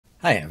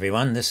Hi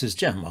everyone, this is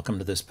Jim. Welcome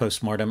to this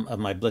postmortem of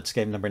my Blitz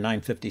game number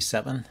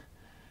 957.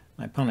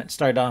 My opponent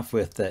started off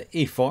with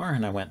e4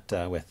 and I went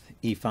with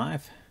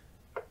e5.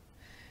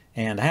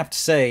 And I have to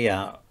say,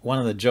 one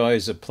of the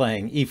joys of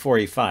playing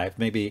e4, e5,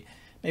 maybe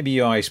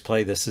you always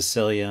play the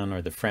Sicilian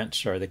or the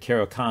French or the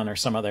Caro-Kann or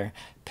some other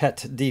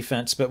pet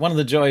defense, but one of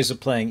the joys of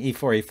playing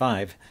e4,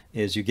 e5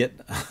 is you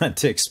get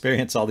to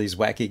experience all these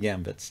wacky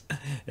gambits.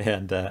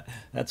 And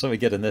that's what we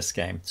get in this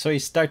game. So he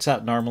starts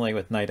out normally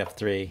with knight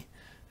f3.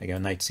 I go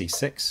knight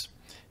c6,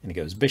 and he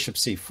goes bishop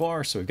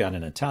c4, so we've got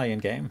an Italian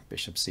game,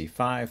 bishop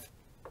c5,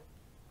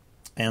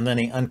 and then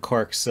he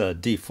uncorks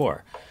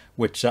d4,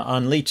 which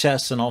on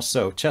Lichess and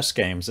also chess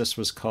games, this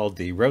was called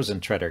the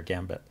Rosentreter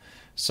gambit.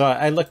 So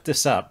I looked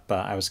this up.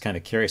 I was kind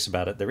of curious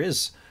about it. There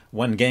is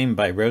one game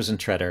by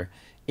Rosentreter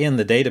in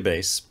the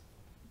database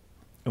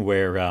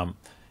where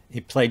he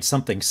played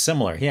something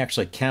similar. He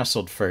actually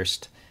castled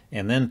first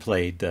and then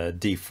played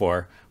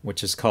d4,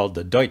 which is called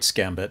the Deutsch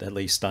Gambit, at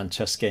least on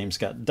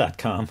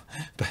chessgames.com.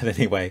 But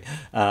anyway,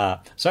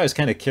 so I was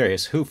kind of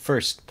curious who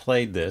first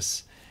played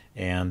this.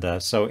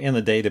 And so in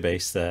the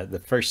database, the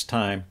first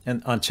time,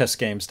 and on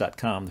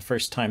chessgames.com, the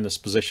first time this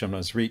position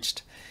was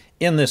reached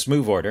in this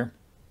move order,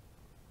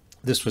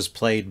 this was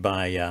played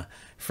by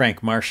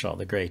Frank Marshall,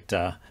 the great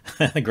the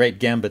great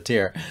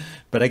gambiteer.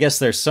 But I guess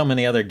there's so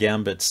many other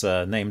gambits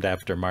named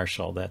after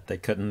Marshall that they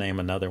couldn't name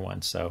another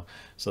one. So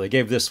they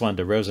gave this one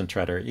to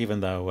Rosentreter, even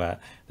though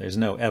there's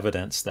no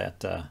evidence that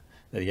that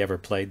he ever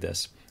played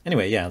this.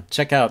 Anyway, yeah,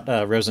 check out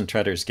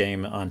Rosentreter's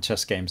game on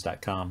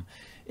chessgames.com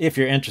if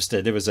you're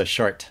interested. It was a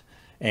short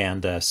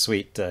and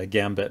sweet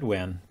gambit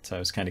win, so it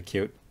was kind of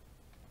cute.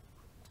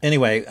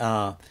 Anyway,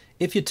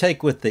 if you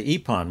take with the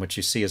e-pawn, which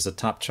you see as the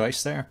top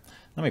choice there,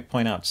 let me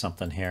point out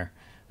something here.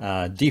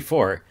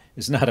 d4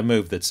 is not a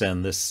move that's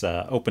in this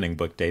opening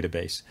book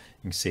database.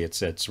 You can see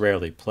it's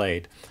rarely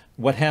played.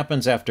 What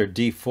happens after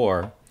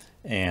d4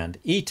 and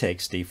e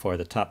takes d4,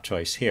 the top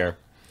choice here,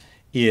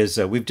 is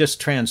we've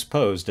just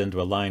transposed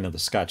into a line of the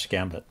Scotch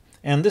gambit.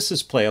 And this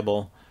is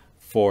playable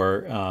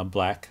for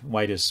black.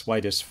 White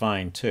is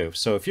fine too.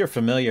 So if you're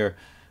familiar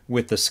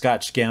with the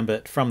Scotch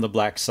gambit from the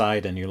black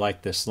side and you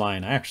like this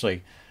line, I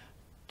actually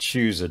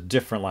choose a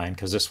different line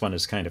because this one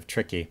is kind of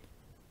tricky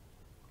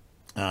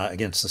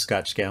against the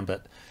Scotch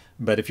gambit.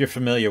 But if you're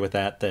familiar with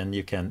that, then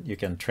you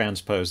can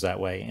transpose that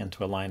way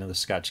into a line of the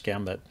Scotch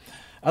gambit.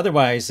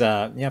 Otherwise, you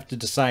have to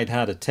decide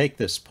how to take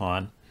this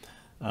pawn.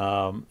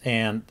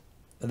 And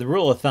the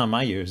rule of thumb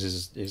I use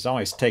is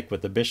always take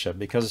with the bishop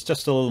because it's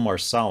just a little more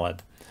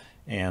solid.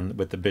 And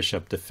with the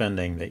bishop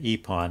defending the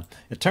e-pawn.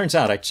 It turns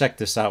out, I checked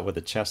this out with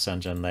the chess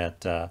engine,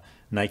 that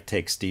knight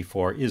takes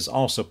d4 is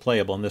also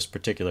playable in this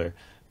particular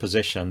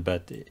position,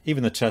 but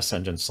even the chess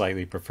engine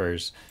slightly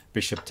prefers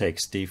bishop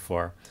takes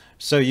d4.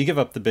 So you give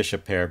up the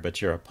bishop pair,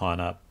 but you're a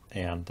pawn up,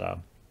 and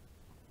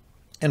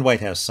white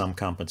has some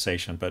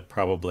compensation, but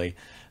probably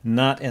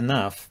not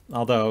enough,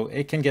 although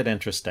it can get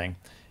interesting.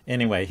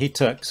 Anyway, he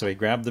took, so he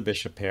grabbed the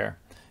bishop pair,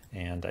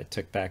 and I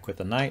took back with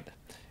the knight.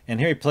 And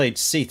here he played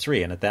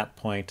c3, and at that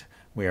point,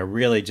 we are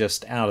really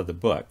just out of the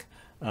book.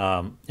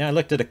 Yeah, I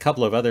looked at a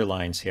couple of other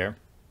lines here.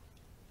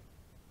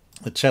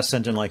 The chess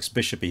engine likes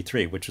bishop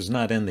e3, which was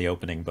not in the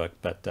opening book,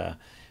 but it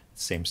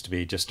seems to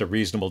be just a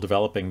reasonable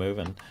developing move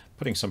and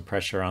putting some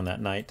pressure on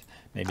that knight,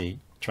 maybe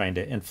trying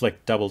to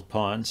inflict doubled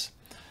pawns.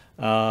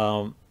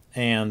 There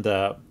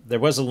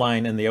was a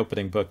line in the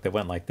opening book that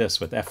went like this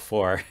with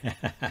f4.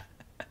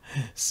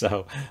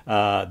 So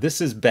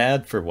this is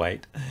bad for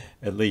white,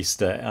 at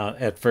least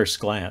at first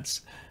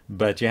glance,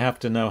 but you have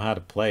to know how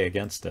to play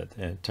against it.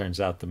 And it turns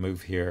out the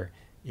move here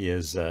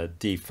is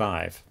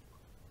d5.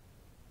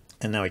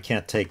 And now he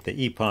can't take the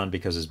e-pawn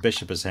because his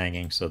bishop is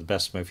hanging, so the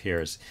best move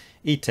here is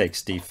e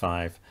takes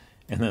d5,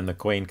 and then the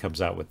queen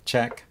comes out with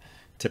check.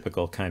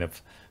 Typical kind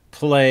of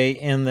play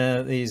in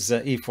these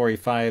e4,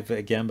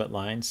 e5 gambit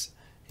lines.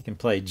 He can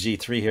play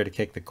g3 here to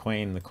kick the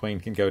queen. The queen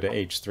can go to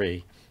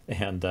h3,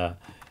 and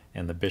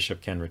the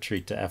bishop can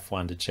retreat to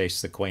f1 to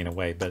chase the queen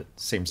away, but it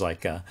seems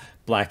like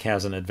black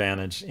has an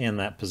advantage in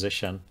that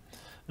position.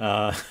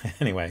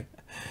 Anyway,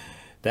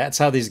 that's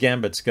how these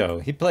gambits go.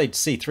 He played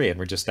c3, and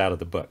we're just out of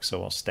the book, so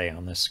we'll stay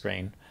on this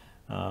screen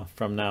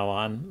from now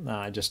on.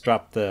 I just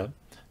dropped the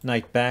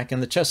knight back,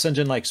 and the chess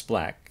engine likes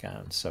black,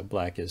 so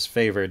black is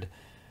favored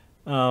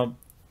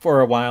for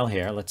a while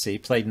here. Let's see, he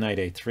played knight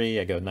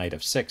a3, I go knight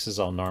f6 is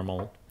all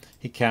normal.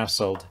 He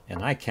castled,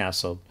 and I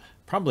castled,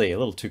 probably a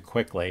little too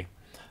quickly.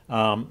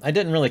 I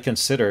didn't really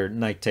consider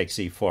knight takes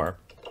e4,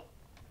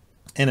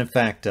 and in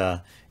fact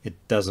it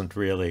doesn't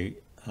really,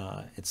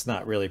 it's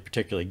not really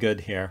particularly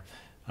good here.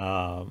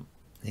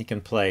 He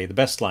can play, the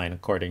best line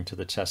according to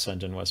the chess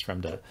engine was for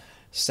him to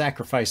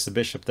sacrifice the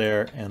bishop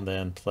there and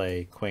then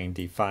play queen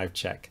d5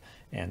 check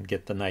and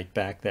get the knight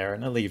back there,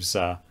 and it leaves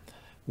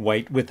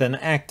white with an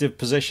active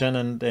position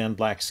and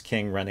black's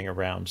king running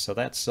around. So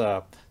that's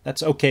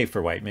okay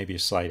for white, maybe a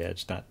slight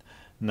edge,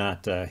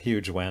 not a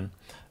huge win.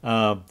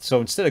 So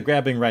instead of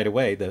grabbing right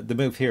away, the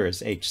move here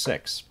is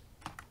h6,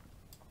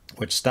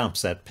 which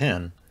stomps that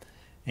pin,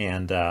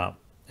 and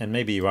and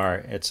maybe you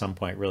are at some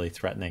point really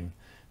threatening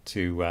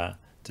to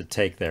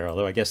take there.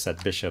 Although I guess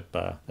that bishop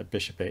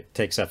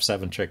takes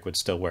f7 trick would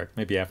still work.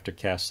 Maybe after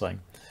castling.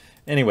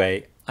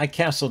 Anyway, I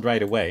castled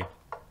right away,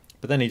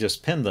 but then he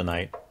just pinned the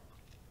knight,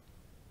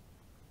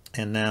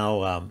 and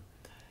now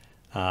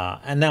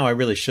I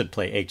really should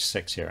play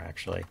h6 here.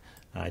 Actually,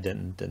 I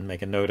didn't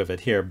make a note of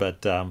it here,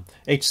 but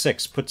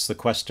h6 puts the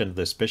question to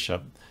this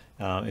bishop.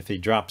 If he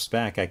drops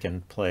back, I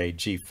can play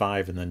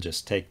g5 and then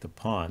just take the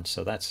pawn.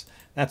 So that's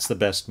the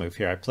best move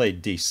here. I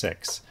played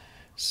d6,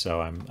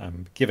 so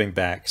I'm giving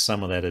back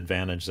some of that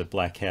advantage that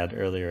black had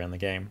earlier in the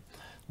game.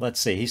 Let's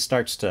see. He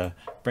starts to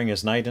bring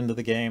his knight into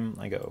the game.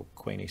 I go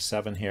queen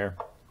e7 here.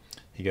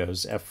 He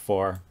goes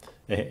f4.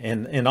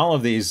 In all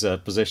of these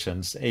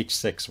positions,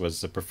 h6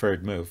 was the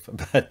preferred move,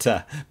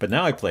 but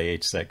now I play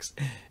h6,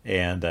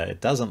 and it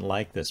doesn't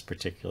like this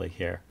particularly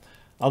here.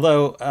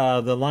 Although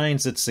the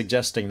lines it's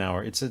suggesting now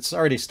are it's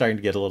already starting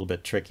to get a little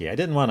bit tricky. I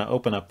didn't want to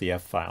open up the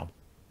f file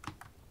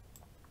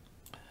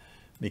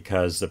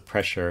because the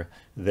pressure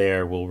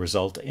there will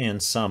result in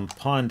some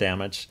pawn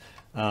damage.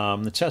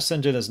 The chess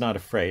engine is not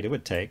afraid; it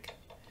would take,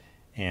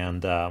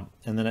 and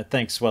then it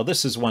thinks, well,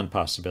 this is one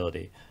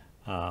possibility.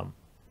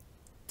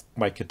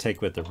 White could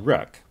take with the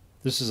rook.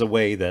 This is a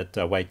way that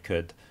white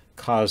could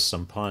cause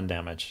some pawn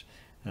damage.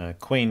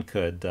 Queen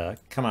could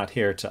come out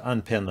here to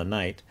unpin the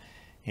knight,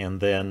 and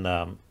then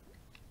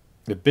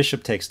the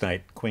bishop takes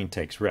knight, queen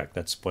takes rook.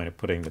 That's the point of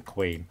putting the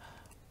queen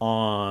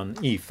on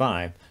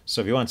e5.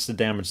 So if he wants to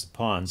damage the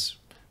pawns,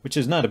 which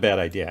is not a bad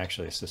idea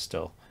actually, this is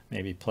still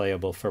maybe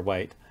playable for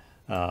white,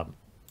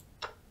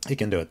 he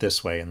can do it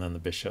this way, and then the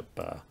bishop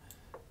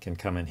can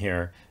come in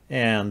here.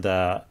 And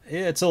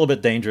it's a little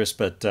bit dangerous,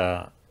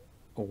 but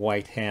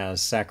white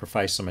has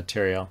sacrificed some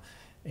material,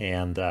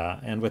 and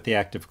with the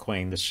active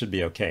queen, this should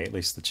be okay. At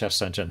least the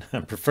chess engine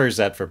prefers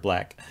that for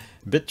black.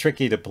 A bit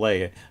tricky to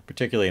play,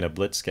 particularly in a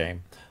blitz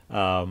game.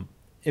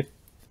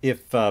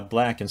 If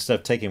black, instead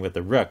of taking with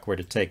the rook, were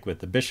to take with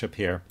the bishop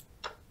here,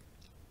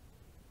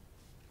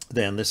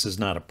 then this is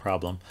not a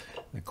problem.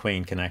 The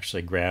queen can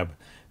actually grab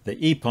the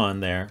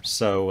e-pawn there.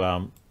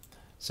 So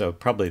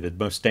probably the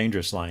most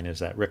dangerous line is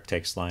that rook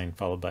takes line,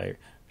 followed by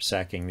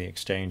sacking the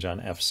exchange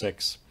on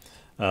f6.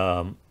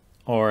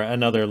 Or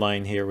another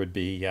line here would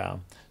be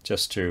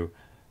just to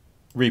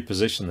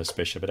reposition this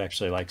bishop. It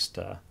actually likes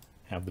to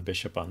have the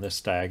bishop on this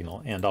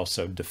diagonal and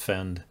also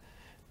defend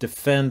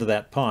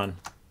that pawn.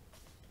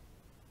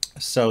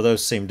 So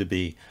those seem to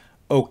be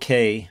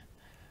okay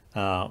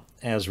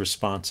as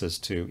responses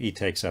to e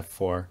takes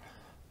f4,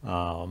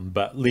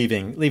 but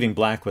leaving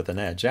black with an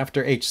edge.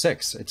 After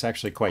h6, it's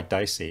actually quite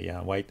dicey.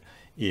 White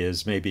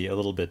is maybe a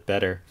little bit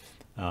better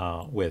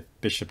with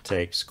bishop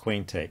takes,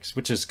 queen takes,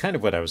 which is kind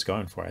of what I was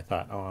going for. I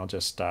thought, oh, I'll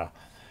just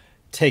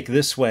take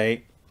this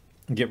way,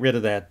 get rid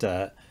of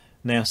that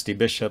nasty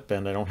bishop,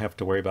 and I don't have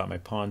to worry about my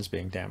pawns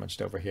being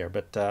damaged over here.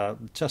 But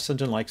chess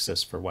engine likes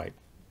this for white.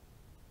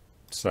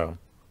 So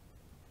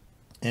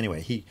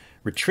anyway, he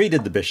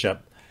retreated the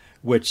bishop,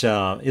 which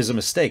is a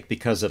mistake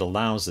because it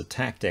allows the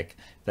tactic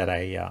that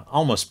I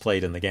almost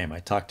played in the game. I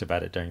talked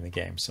about it during the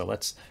game. So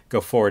let's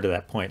go forward to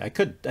that point. I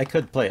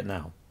could play it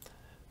now.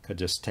 Could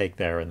just take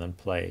there and then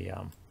play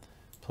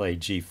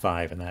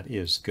g5, and that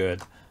is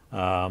good.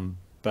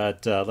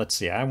 But let's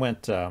see. I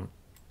went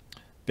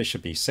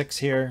bishop e6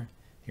 here.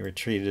 He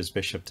retreated his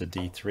bishop to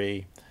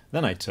d3.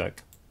 Then I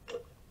took.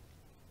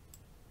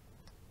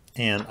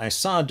 And I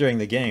saw during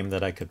the game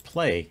that I could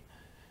play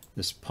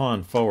this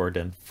pawn forward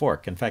and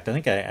fork. In fact, I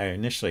think I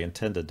initially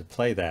intended to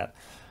play that.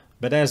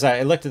 But as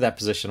I looked at that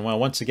position, well,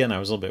 once again, I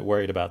was a little bit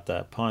worried about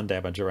the pawn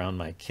damage around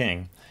my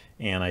king.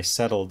 And I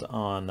settled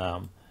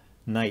on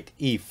knight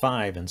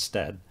e5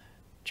 instead,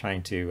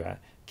 trying to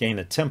gain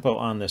a tempo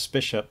on this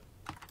bishop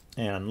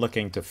and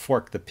looking to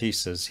fork the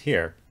pieces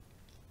here.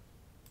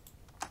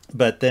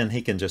 But then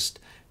he can just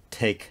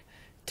take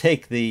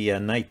the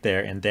knight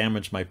there and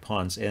damage my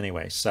pawns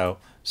anyway. So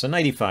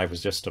knight e5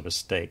 was just a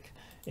mistake,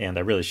 and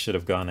I really should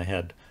have gone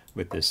ahead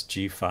with this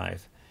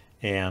g5.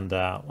 And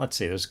let's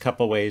see, there's a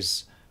couple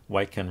ways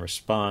white can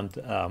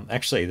respond.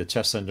 Actually, the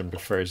chess engine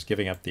prefers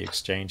giving up the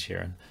exchange here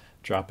and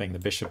dropping the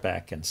bishop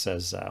back, and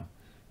says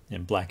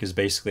and black is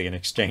basically an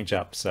exchange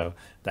up, so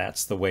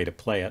that's the way to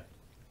play it.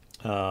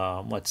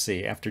 Let's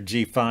see, after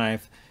g5,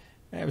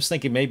 I was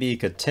thinking maybe he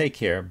could take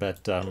here,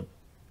 but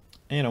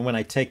you know, when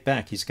I take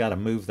back, he's got to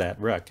move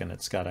that rook, and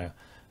it's got to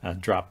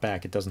drop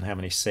back. It doesn't have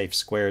any safe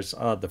squares.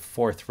 The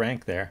fourth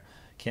rank there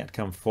can't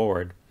come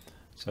forward,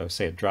 so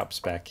say it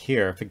drops back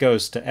here. If it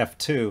goes to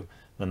f2,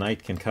 the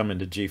knight can come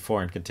into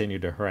g4 and continue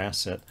to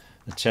harass it.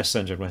 The chess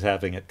engine was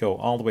having it go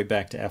all the way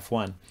back to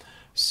f1.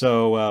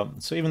 So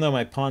even though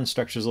my pawn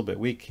structure is a little bit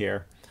weak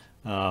here,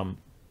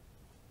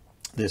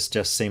 this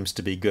just seems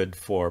to be good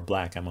for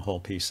black. I'm a whole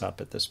piece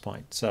up at this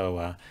point.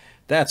 So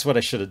that's what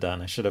I should have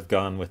done. I should have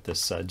gone with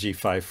this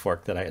g5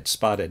 fork that I had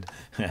spotted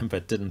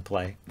but didn't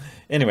play.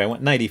 Anyway, I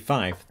went knight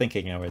e5,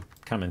 thinking I would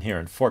come in here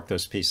and fork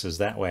those pieces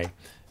that way,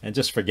 and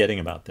just forgetting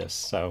about this.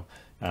 So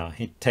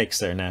he takes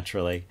there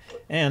naturally,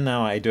 and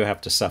now I do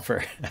have to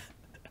suffer.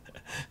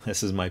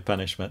 This is my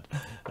punishment.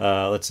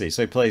 Let's see.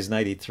 So he plays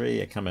knight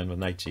e3. I come in with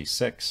knight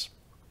g6.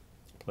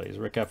 Plays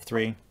rook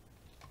f3.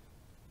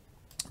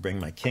 Bring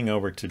my king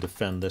over to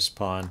defend this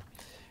pawn.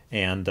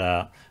 And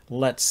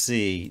let's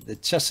see. The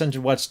chess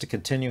engine wants to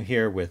continue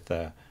here with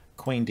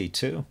queen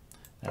d2.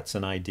 That's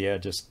an idea,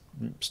 just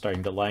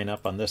starting to line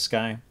up on this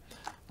guy.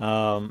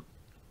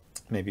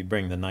 Maybe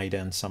bring the knight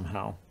in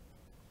somehow.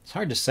 It's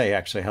hard to say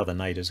actually how the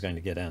knight is going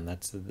to get in.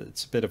 It's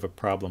a bit of a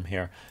problem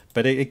here,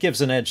 but it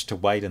gives an edge to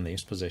white in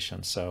these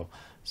positions. So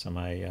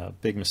my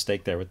big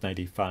mistake there with knight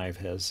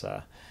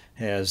e5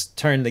 has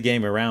turned the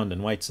game around,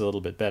 and white's a little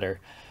bit better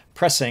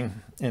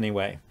pressing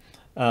anyway.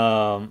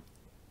 The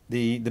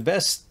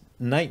best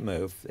knight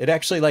move, it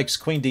actually likes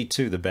queen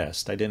d2 the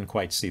best. I didn't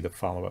quite see the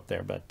follow-up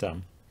there, but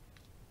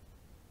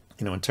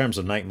you know, in terms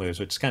of knight moves,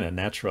 which is kind of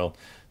natural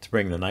to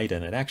bring the knight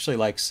in, it actually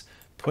likes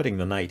putting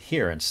the knight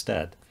here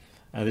instead.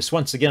 This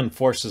once again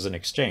forces an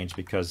exchange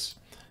because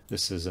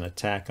this is an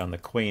attack on the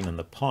queen and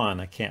the pawn.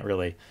 I can't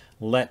really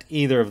let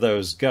either of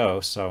those go,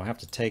 so I have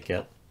to take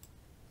it.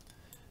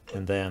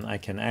 And then I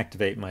can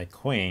activate my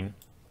queen.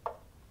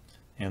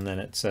 And then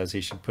it says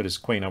he should put his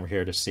queen over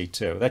here to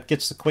c2. That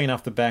gets the queen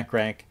off the back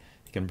rank.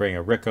 He can bring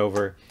a rook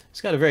over. He's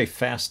got a very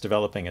fast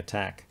developing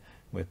attack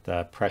with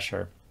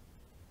pressure.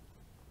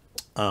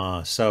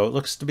 So it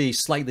looks to be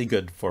slightly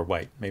good for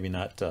white. Maybe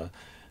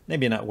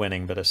not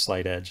winning, but a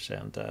slight edge,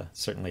 and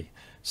certainly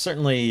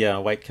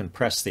white can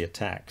press the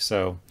attack.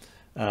 So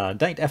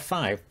knight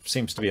f5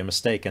 seems to be a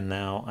mistake, and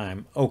now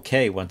I'm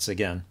okay once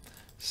again.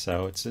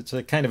 So it's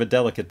a kind of a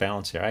delicate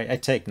balance here. I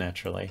take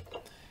naturally,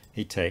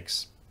 he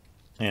takes,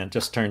 and it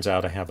just turns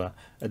out I have a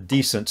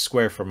decent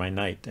square for my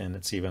knight, and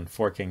it's even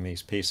forking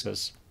these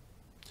pieces.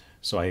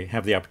 So I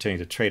have the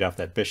opportunity to trade off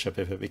that bishop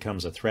if it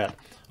becomes a threat.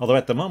 Although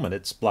at the moment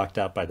it's blocked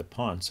out by the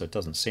pawn, so it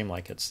doesn't seem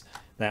like it's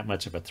that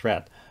much of a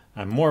threat.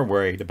 I'm more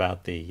worried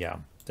about the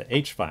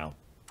h-file.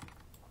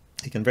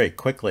 He can very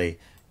quickly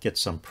get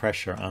some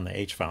pressure on the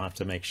h-file. I have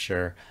to make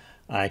sure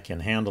I can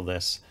handle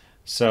this.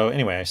 So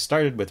anyway, I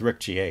started with rook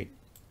g8,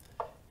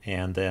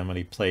 and then when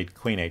he played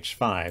queen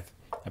h5,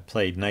 I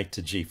played knight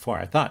to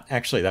g4. I thought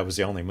actually that was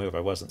the only move. I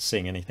wasn't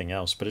seeing anything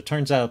else, but it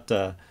turns out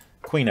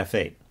queen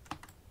f8,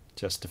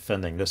 just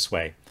defending this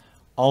way,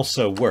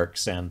 also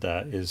works and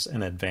is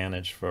an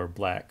advantage for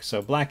black.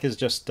 So black is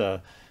just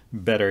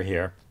better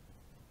here,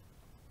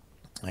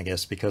 I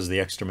guess, because of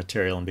the extra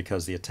material and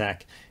because the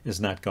attack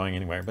is not going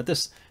anywhere. But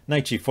this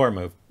knight g4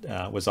 move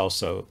was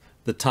also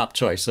the top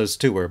choice. Those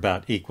two were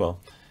about equal,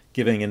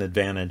 giving an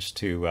advantage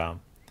to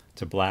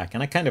black.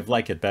 And I kind of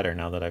like it better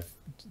now that I've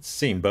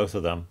seen both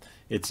of them.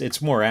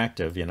 It's more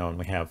active, you know, and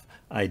we have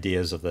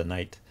ideas of the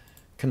knight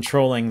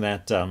controlling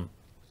that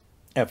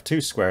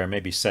f2 square and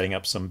maybe setting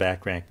up some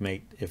back rank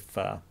mate if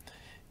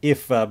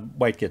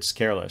white gets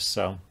careless.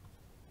 So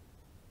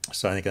I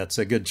think that's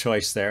a good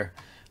choice there.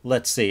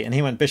 Let's see. And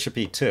he went bishop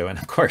e2, and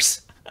of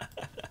course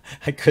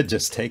I could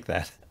just take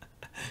that.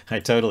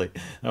 That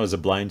was a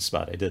blind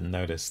spot. I didn't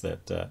notice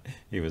that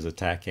he was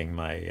attacking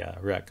my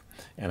rook,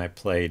 and I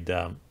played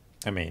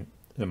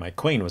my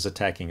queen was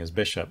attacking his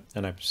bishop,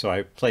 and so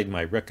I played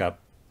my rook up,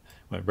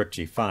 went rook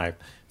g5.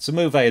 It's a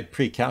move I had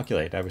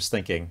pre-calculated. I was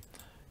thinking,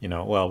 you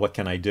know, well, what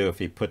can I do if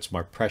he puts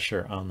more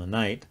pressure on the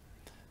knight?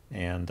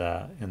 And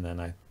then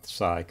I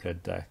saw I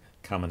could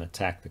come and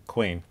attack the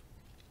queen.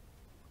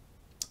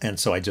 And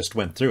so I just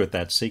went through with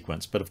that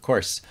sequence. But of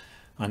course,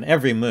 on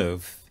every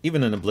move,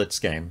 even in a blitz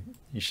game,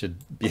 you should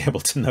be able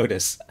to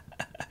notice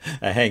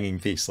a hanging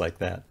piece like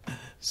that.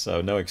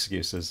 So no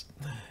excuses.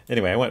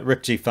 Anyway, I went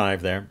rook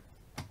g5 there.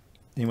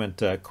 He went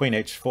queen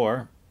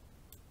h4.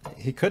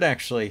 He could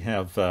actually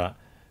have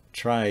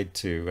tried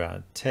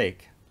to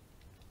take,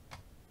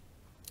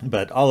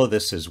 but all of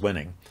this is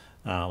winning.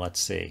 Let's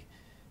see.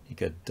 He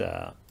could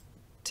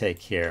take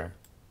here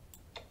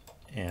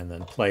and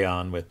then play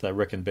on with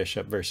rook and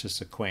bishop versus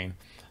the queen.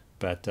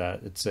 But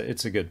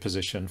it's a good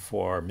position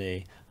for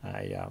me.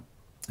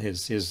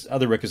 His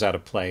other rook is out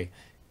of play.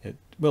 It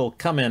will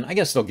come in. I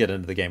guess they'll get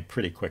into the game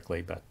pretty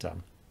quickly, but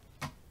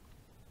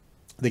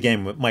the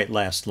game might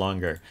last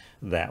longer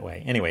that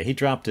way. Anyway, he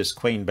dropped his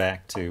queen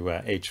back to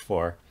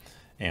h4,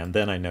 and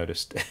then I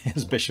noticed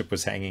his bishop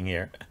was hanging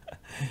here.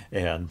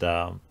 And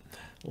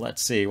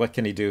let's see, what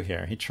can he do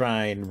here? He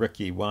tried rook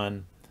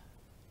e1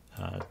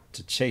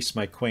 to chase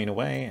my queen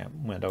away. I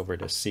went over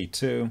to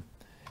c2,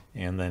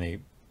 and then he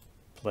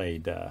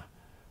played, what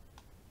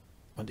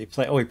did he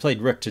play? Oh, he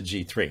played rook to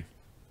g3.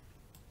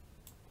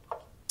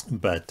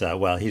 But,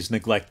 well, he's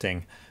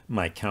neglecting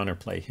my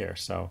counterplay here.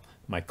 So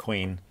my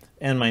queen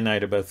and my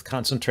knight are both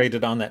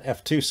concentrated on that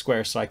f2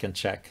 square, so I can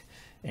check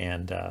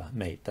and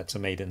mate. That's a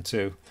mate in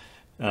 2.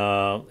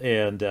 So,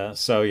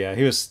 yeah,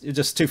 he was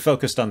just too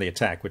focused on the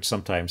attack, which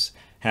sometimes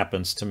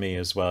happens to me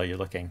as well. You're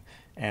looking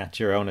at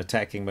your own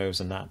attacking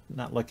moves and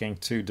not looking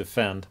to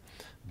defend.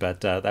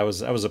 But that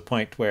was a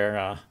point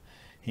where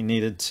he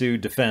needed to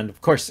defend.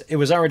 Of course, it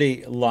was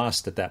already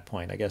lost at that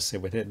point. I guess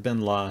it had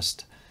been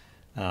lost.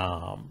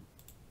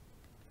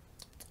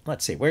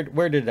 Let's see,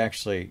 where did it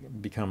actually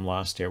become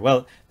lost here?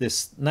 Well,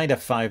 this knight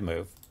f5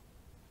 move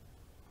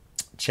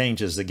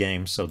changes the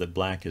game so that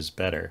black is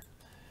better.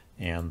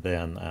 And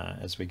then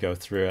as we go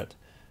through it,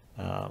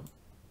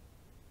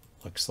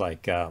 looks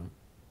like, yeah,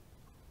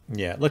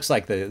 it looks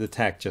like the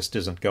attack just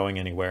isn't going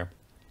anywhere.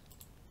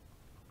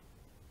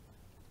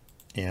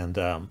 And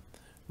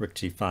rook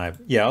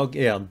g5. Yeah,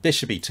 yeah,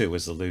 bishop e2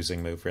 was the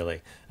losing move,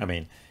 really. I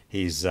mean,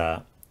 he's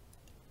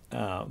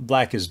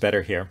black is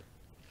better here.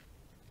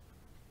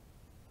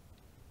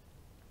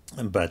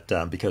 But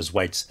because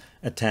white's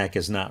attack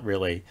is not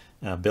really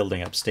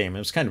building up steam, it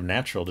was kind of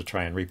natural to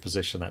try and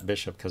reposition that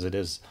bishop because it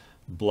is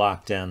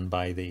blocked in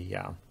by the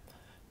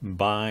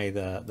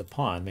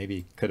pawn. Maybe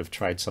he could have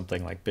tried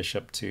something like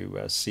bishop to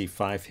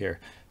c5 here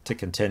to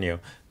continue.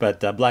 But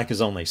black is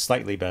only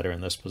slightly better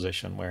in this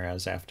position,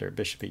 whereas after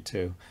bishop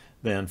e2,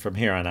 then from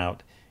here on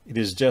out, it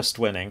is just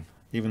winning.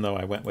 Even though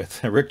I went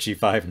with rook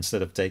g5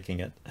 instead of taking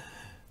it,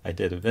 I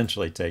did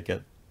eventually take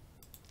it.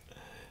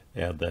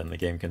 And then the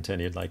game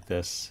continued like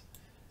this.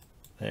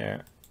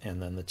 There,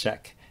 and then the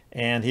check.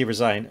 And he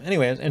resigned.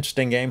 Anyway, it was an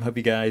interesting game. Hope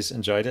you guys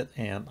enjoyed it,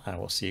 and I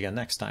will see you again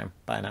next time.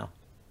 Bye now.